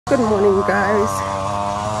Good morning, guys.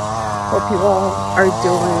 Hope you all are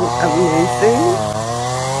doing amazing.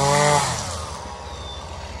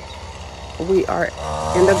 We are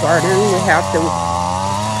in the garden. We have to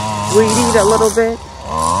weed eat a little bit,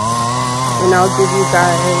 and I'll give you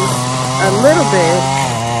guys a little bit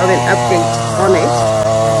of an update on it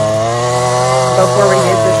before we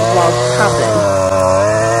get this vlog popping.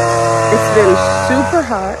 It's been super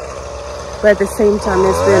hot, but at the same time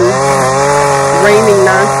it's been raining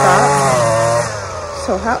non-stop.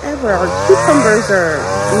 So however, our cucumbers are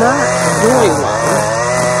not doing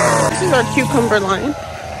well. This is our cucumber line.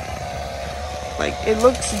 Like, it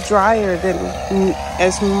looks drier than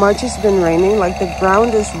as much as it's been raining. Like, the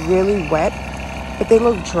ground is really wet, but they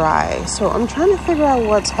look dry. So I'm trying to figure out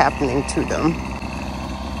what's happening to them.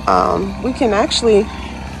 We can actually,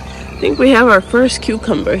 I think we have our first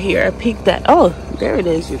cucumber here. I peeked that. Oh, there it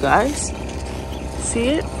is, you guys. See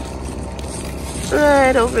it?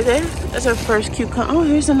 Right over there. That's our first cucumber. Oh,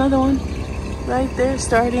 here's another one right there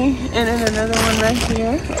starting, and then another one right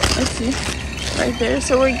here. Let's see, right there.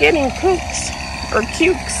 So we're getting cooks or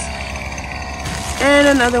cukes, and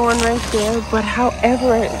another one right there. But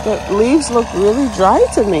however, the leaves look really dry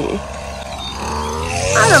to me.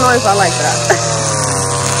 I don't know if I like that.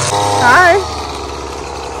 Hi.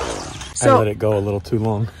 So, I let it go a little too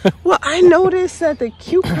long. Well, I noticed that the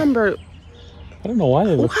cucumber, I don't know why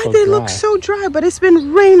they look so dry, but it's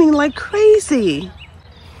been raining like crazy.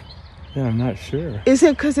 Yeah, I'm not sure. Is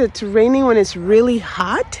it because it's raining when it's really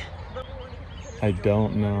hot? I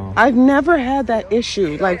don't know. I've never had that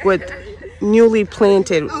issue, like with newly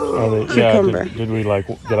planted cucumber. Yeah,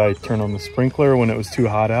 did I turn on the sprinkler when it was too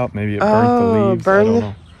hot out? Maybe it burnt the leaves. I don't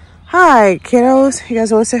know. Hi, kiddos. You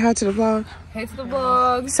guys want to say hi to the vlog? Hey to the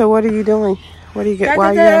vlog. So what are you doing? What do you get? Why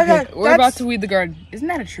are you out here? We're about to weed the garden. Isn't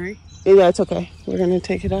that a tree? Yeah, it's okay. We're gonna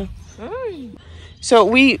take it out. So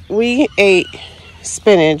we ate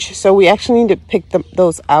spinach. So we actually need to pick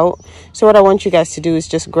those out. So what I want you guys to do is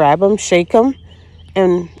just grab them, shake them,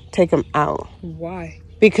 and take them out. Why?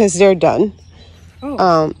 Because they're done.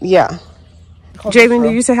 Oh. Yeah. Jabin,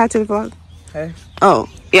 did you say hi to the vlog? Hey. Oh,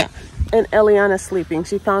 yeah. And Elianah's sleeping.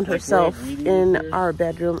 She found herself in our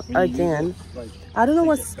bedroom again. I don't know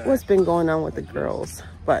what's been going on with the girls,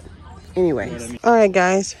 but anyways. All right,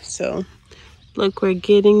 guys. So look, we're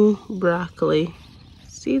getting broccoli.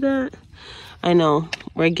 See that? I know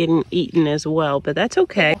we're getting eaten as well, but that's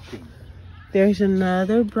okay. There's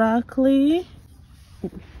another broccoli.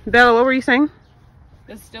 Bella, what were you saying?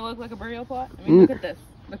 Does it still look like a burial plot? I mean, look at this.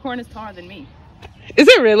 The corn is taller than me. Is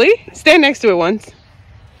it really? Stand next to it once.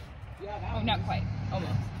 Oh, not quite.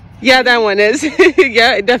 Almost. Yeah, that one is.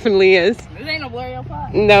 Yeah, it definitely is. This ain't no burial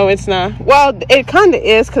plot. No, it's not. Well, it kind of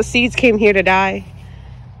is, because seeds came here to die,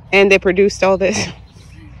 and they produced all this.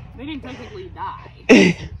 They didn't technically die.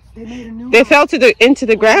 They made a new They fell into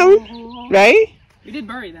the ground, right? We did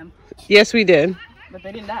bury them. Yes, we did. But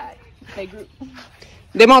they didn't die. They grew.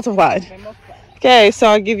 They multiplied. They multiplied. Okay, so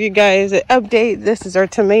I'll give you guys an update. This is our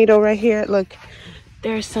tomato right here. Look,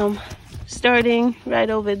 there's some starting right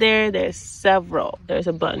over there. There's several. There's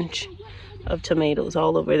a bunch of tomatoes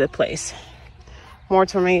all over the place. More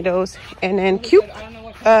tomatoes. And then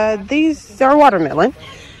these are watermelon.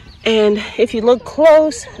 And if you look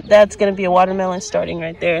close, that's going to be a watermelon starting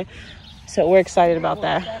right there. So we're excited about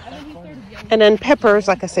that. And then peppers,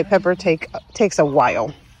 like I say, pepper takes a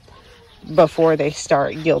while before they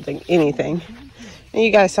start yielding anything. And you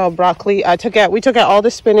guys saw broccoli. We took out all the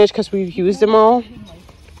spinach because we've used them all.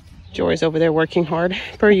 Jory's over there working hard,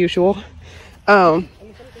 per usual. So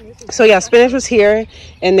yeah, spinach was here,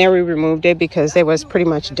 and there we removed it because it was pretty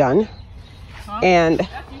much done. And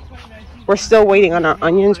we're still waiting on our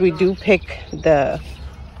onions. We do pick the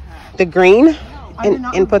green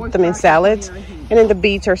and put them in salads. And then the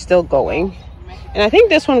beets are still going. And I think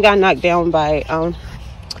this one got knocked down by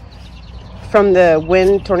from the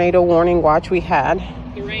wind tornado warning watch we had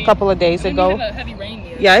a couple of days ago.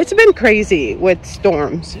 Yeah, it's been crazy with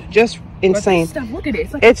storms. Just insane. Look at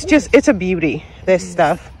it. It's a beauty, this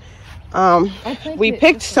stuff. We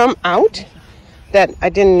picked some out that I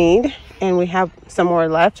didn't need, and we have some more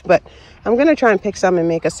left, but I'm gonna try and pick some and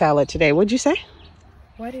make a salad today. What'd you say?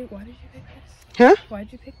 Why did you pick this? Huh? Why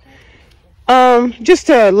did you pick that? Just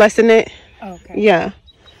to lessen it. Oh, okay. Yeah.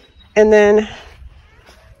 And then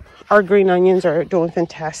our green onions are doing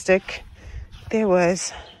fantastic.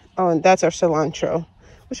 And that's our cilantro.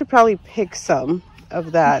 We should probably pick some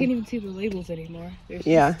of that. You can't even see the labels anymore. There's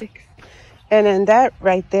yeah. Sticks. And then that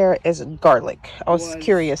right there is garlic. I was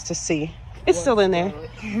curious to see. It's still in there.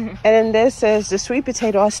 And then this is the sweet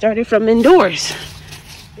potato I started from indoors.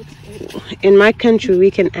 in my country,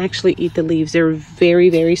 we can actually eat the leaves. They're very,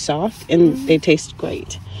 very soft and they taste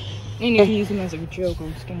great. And you can use them as a joke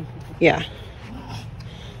on skin. Yeah.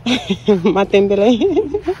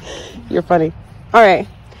 Matembele. You're funny. All right.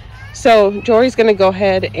 So Jory's going to go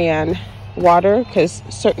ahead and water because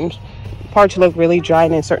certain parts look really dry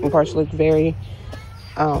and then certain parts look very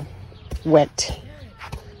wet.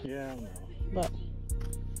 Yeah. But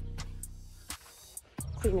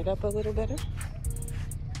clean it up a little better.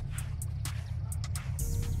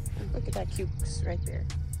 Look at that cukes right there.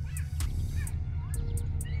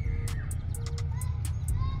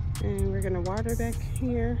 And we're gonna water back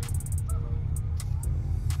here.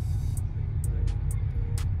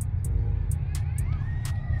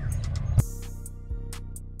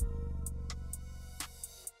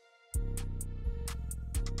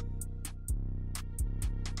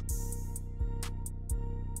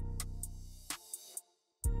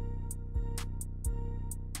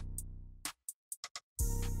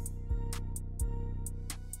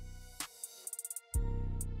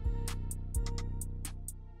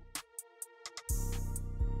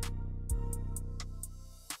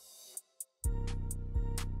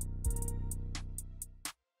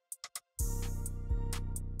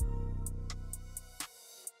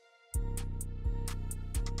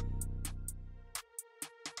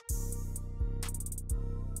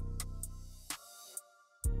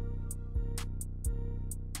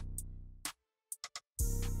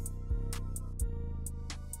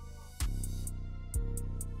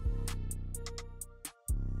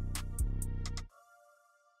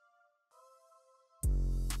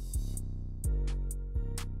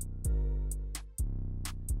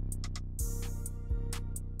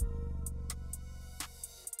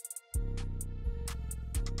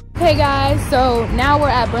 Hey guys, so now we're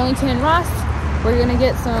at Burlington and Ross. We're gonna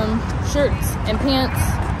get some shirts and pants.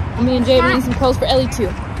 Me and Jabin need some clothes for Ellie too.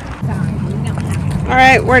 All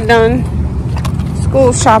right, we're done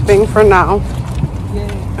school shopping for now.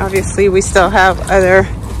 Yeah. Obviously, we still have other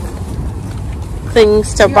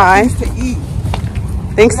things to buy. Things to eat.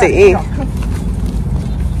 Things to eat.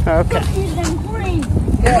 Okay.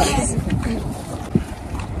 Yes.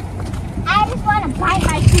 I just want to buy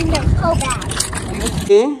my kingdom so bad.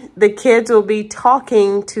 The kids will be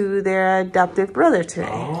talking to their adoptive brother today.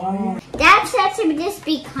 Dad said to just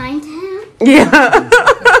be kind to him. Yeah.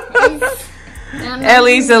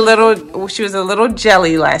 Ellie's she was a little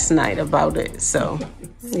jelly last night about it, so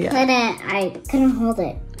yeah. I couldn't hold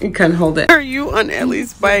it. You couldn't hold it. Are you on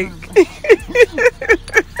Ellie's bike?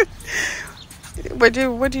 What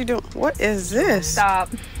you doing? What is this? Stop.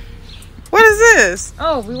 What is this?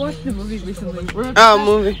 Oh, we watched the movie recently. We're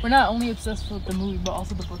not only obsessed with the movie, but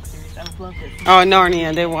also the book series. I love it. Oh,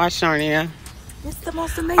 Narnia. They watched Narnia. It's the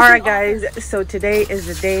most amazing. All right, guys. So today is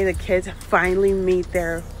the day the kids finally meet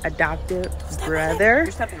their adoptive brother.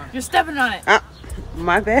 You're stepping on it.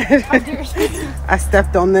 My bad. I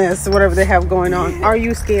stepped on this. Whatever they have going on. Are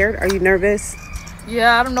you scared? Are you nervous?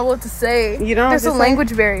 Yeah, I don't know what to say. You don't. There's a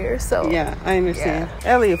language barrier, so. Yeah, I understand.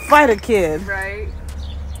 Yeah. Ellie, fight a kid. Right.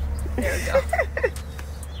 There we go.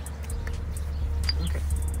 Okay.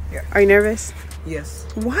 Yeah. Are you nervous? Yes.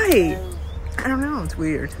 Why? I don't know. It's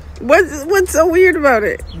weird. What's so weird about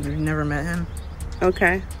it? We've never met him.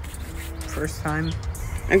 Okay. First time.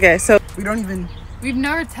 Okay, so We don't even. We've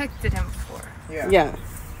never texted him before. Yeah. yeah.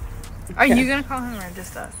 Are you gonna call him or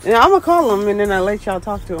just us? Yeah, I'm gonna call him and then I'll let y'all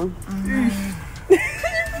talk to him.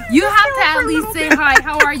 You have to at least say hi.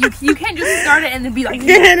 How are you? You can't just start it and then be like,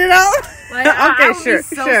 Get it out. Like, Okay, sure.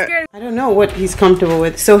 Scared. I don't know what he's comfortable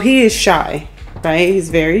with. So he is shy, right? He's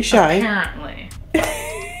very shy. Apparently.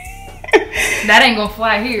 That ain't gonna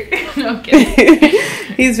fly here. No, I'm kidding.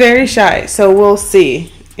 He's very shy. So we'll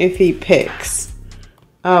see if he picks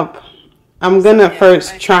up. I'm gonna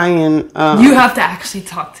first try and. You have to actually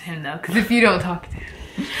talk to him though, because if you don't talk to him,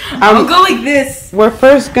 I'll go like this. We're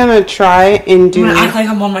first gonna try and do. I'm gonna act like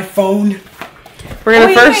I'm on my phone. We're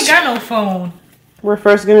gonna You ain't got no phone. We're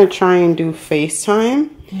first gonna try and do FaceTime.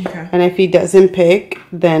 Okay. And if he doesn't pick,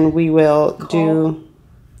 then we will do.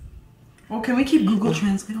 Well, can we keep Google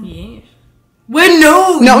Translate on? Yeah. Wait,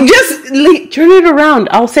 no. No, just turn it around.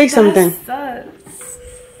 I'll say something. That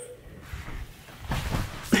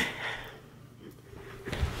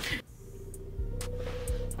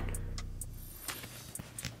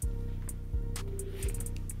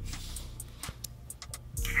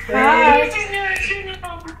Hi.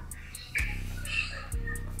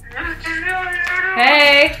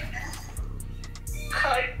 Hey.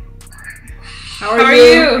 Hi. How are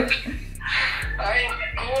you? I'm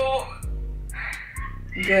cool.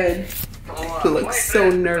 Good. He looks so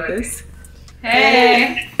nervous.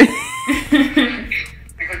 Hey.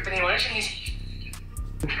 Because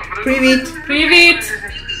Привет. Привет.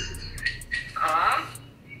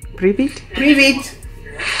 Привет. Привет.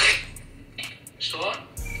 Что?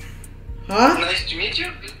 А? Nice to meet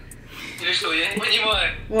you? Или что? Я не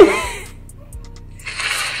понимаю.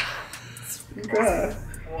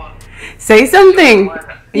 Say something.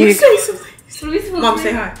 You say something. Mom, Mom,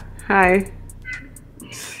 say hi. Hi.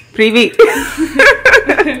 Привет.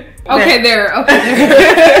 Okay, there. Okay,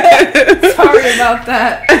 there. Sorry about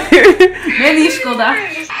that. Meni škoda.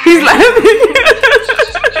 He's laughing.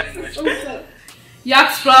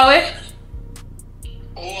 Jak sprawy?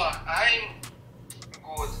 Oh, I'm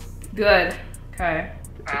good. Good. Okay.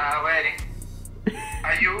 Very.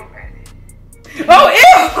 Are you? Oh,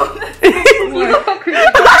 ew!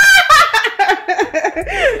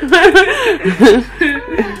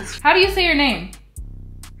 How do you say your name?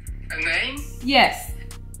 A name? Yes.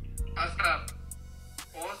 Остап.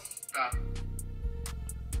 Остап.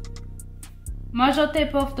 Можете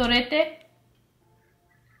повторити?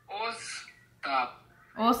 Остап.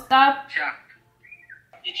 Остап. Ща.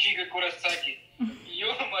 И чига курасаки.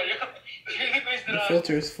 Ё-моё. Ты такой The странный.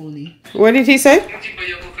 filter is funny. What did he say? Ну, типа,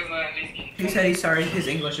 я плохо знаю английский. He said he's sorry. His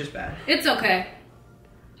English is bad. It's okay.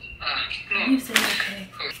 Ну, You say okay.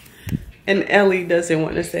 And Ellie doesn't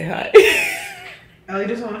want to say hi. Ellie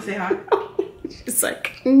doesn't want to say hi. She's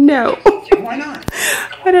like, no. Why not?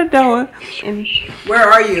 I don't know. And Where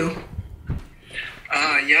are you?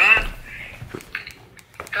 Я...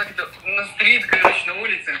 Как это? На стрит, короче, на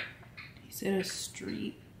улице. He said a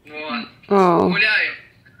street. Вот. oh, Гуляю.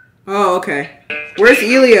 Oh, okay. Where's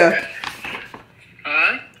Elia?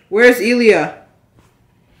 А? Where's Elia?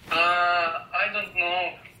 I don't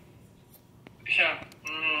know. Ща.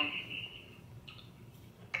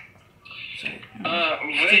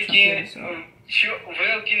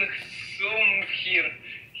 Working some here.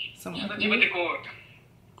 Что-то типа такого.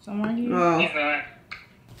 Somewhere here. Oh, Не знаю.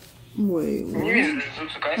 wait. Не вижу,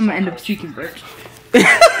 запускайся. I'm gonna end up speaking French.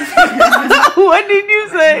 what did you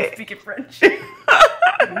say? Speaking French.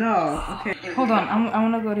 No. Okay. Hold on, I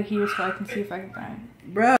want to go to here so I can see if I can find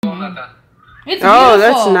it. Bruh. Комната. It's Oh, beautiful.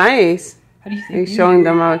 that's nice. How do you say He's showing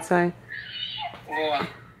them outside. Во.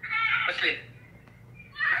 Пошли.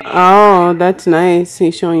 Oh, that's nice.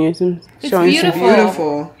 He's showing you some. It's Showing some beautiful.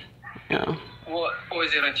 Beautiful. Yeah. Во,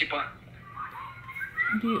 озеро, типа.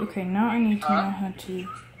 Okay, now I need to know how to.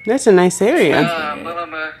 That's a nice area. Было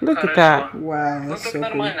бы Look at хорошо. that. Wow, Ну, that's так so cool.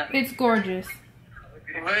 нормально. It's gorgeous.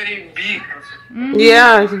 Very big.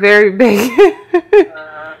 Yeah, it's very big.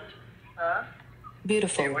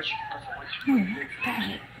 Beautiful. Очень.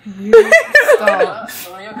 Stop.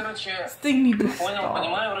 Ну, я, короче, Thing need to понял, stop.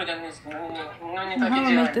 понимаю вроде английский, но не так How do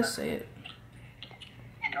I make идеально. this say it?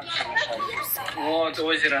 Вот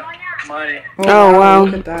озеро, море. Oh, wow.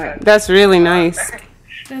 Look at that. That's really nice.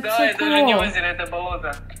 That's Да, so это уже не cool. озеро, это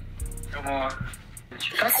болото. Вот.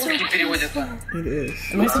 Как утки переводятся? It is.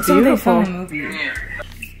 It's something they found in a movie. Нет.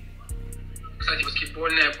 Кстати,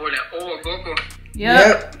 баскетбольное поле. О, Гоку.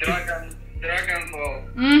 Yep. Dragon Ball.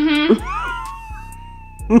 Mm-hmm.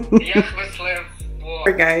 Я Westland.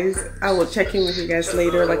 Alright, guys, I will check in with you guys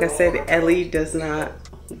later. Like I said, Ellie does not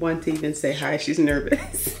want to even say hi. She's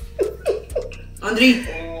nervous. Andri.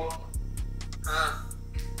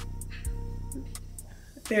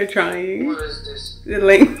 They're trying. What is this? The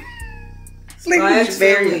language Science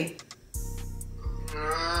barrier. family.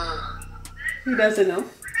 He doesn't know.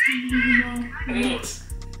 Смотри. What's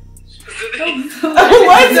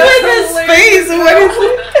with his face? What is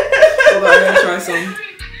it? Hold on, I gotta try some.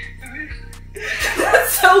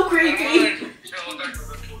 That's so creepy.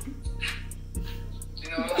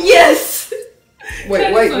 Yes!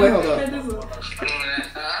 Wait, hold on.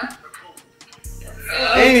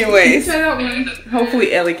 Anyways,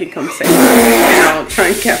 hopefully Ellie can come say hi, and I'll try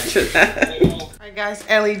and capture that. Alright, guys,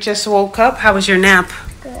 Ellie just woke up. How was your nap?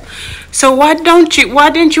 Good. So why didn't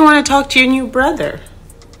you want to talk to your new brother?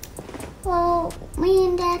 Well, me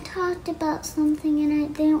and Dad talked about something and I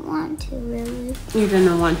didn't want to, really. You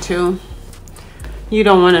didn't want to. You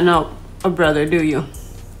don't want to know a brother, do you?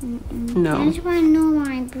 I No. just want to know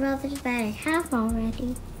my brothers that I have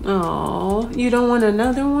already. Oh, you don't want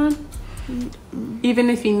another one? Even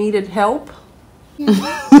if he needed help? If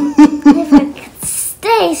I could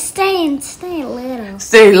stay little.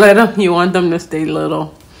 Stay little. You want them to stay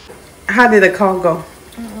little. How did the call go?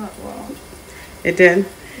 It did?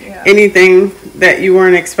 Yeah. Anything that you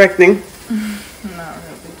weren't expecting? Not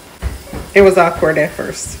really. It was awkward at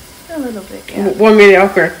first. A little bit, yeah. What made it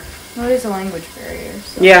awkward? Well, it is a language barrier.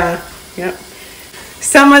 So. Yeah. Yep.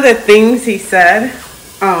 Some of the things he said,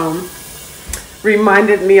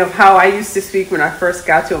 reminded me of how I used to speak when I first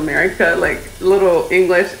got to America, like little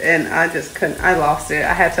English, and I just couldn't, I lost it.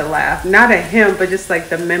 I had to laugh. Not at him, but just like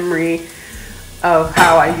the memory of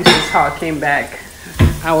how I used to talk came back.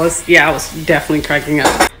 I was definitely cracking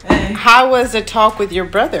up. Hey. How was the talk with your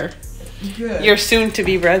brother? Good. Your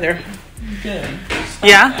soon-to-be brother. Good.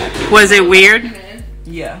 Yeah? Was it weird?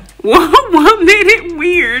 Yeah. What made it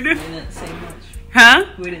weird? We didn't say much. Huh?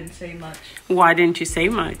 We didn't say much. Why didn't you say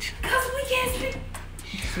much? Because we can't speak.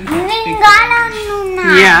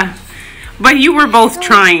 Yeah. But you were both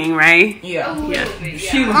trying, right? Yeah. Yeah.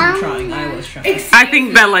 She wasn't trying. I was trying. I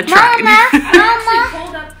think Bella tried. Mama,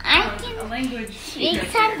 Hold up I can a language. speak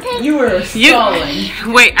something. You were stalling.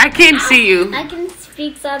 Wait, I can't see you. I can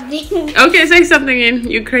speak something. Okay, say something in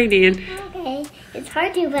Ukrainian. Okay, it's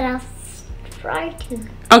hard to, but I'll try to.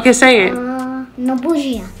 Okay, say it.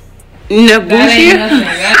 Nabuzia. Nabushia?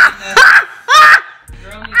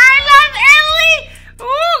 I love Ellie!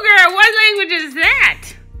 Ooh, girl, what language is that?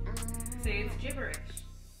 Say it's gibberish.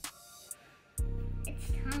 It's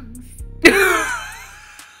tongues.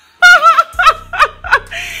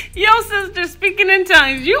 Yo, sister, speaking in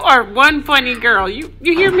tongues. You are one funny girl. You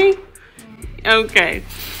hear me? Okay.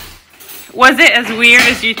 Was it as weird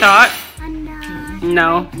as you thought?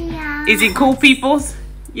 No. Is he cool peoples?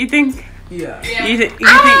 You think? Yeah.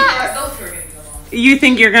 You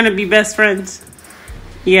think you're gonna be best friends?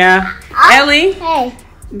 Yeah. Ellie, Hey.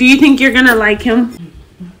 do you think you're gonna like him?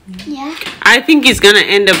 Yeah. I think he's gonna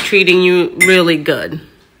end up treating you really good.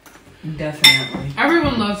 Definitely.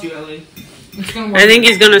 Everyone loves you, Ellie. It's gonna work. I think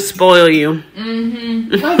he's gonna spoil you.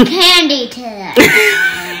 With candy today.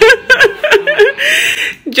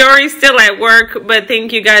 Jory's still at work, but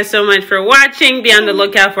thank you guys so much for watching. Be on the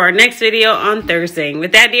lookout for our next video on Thursday.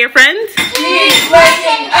 With that, dear friends, Keep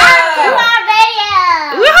looking up.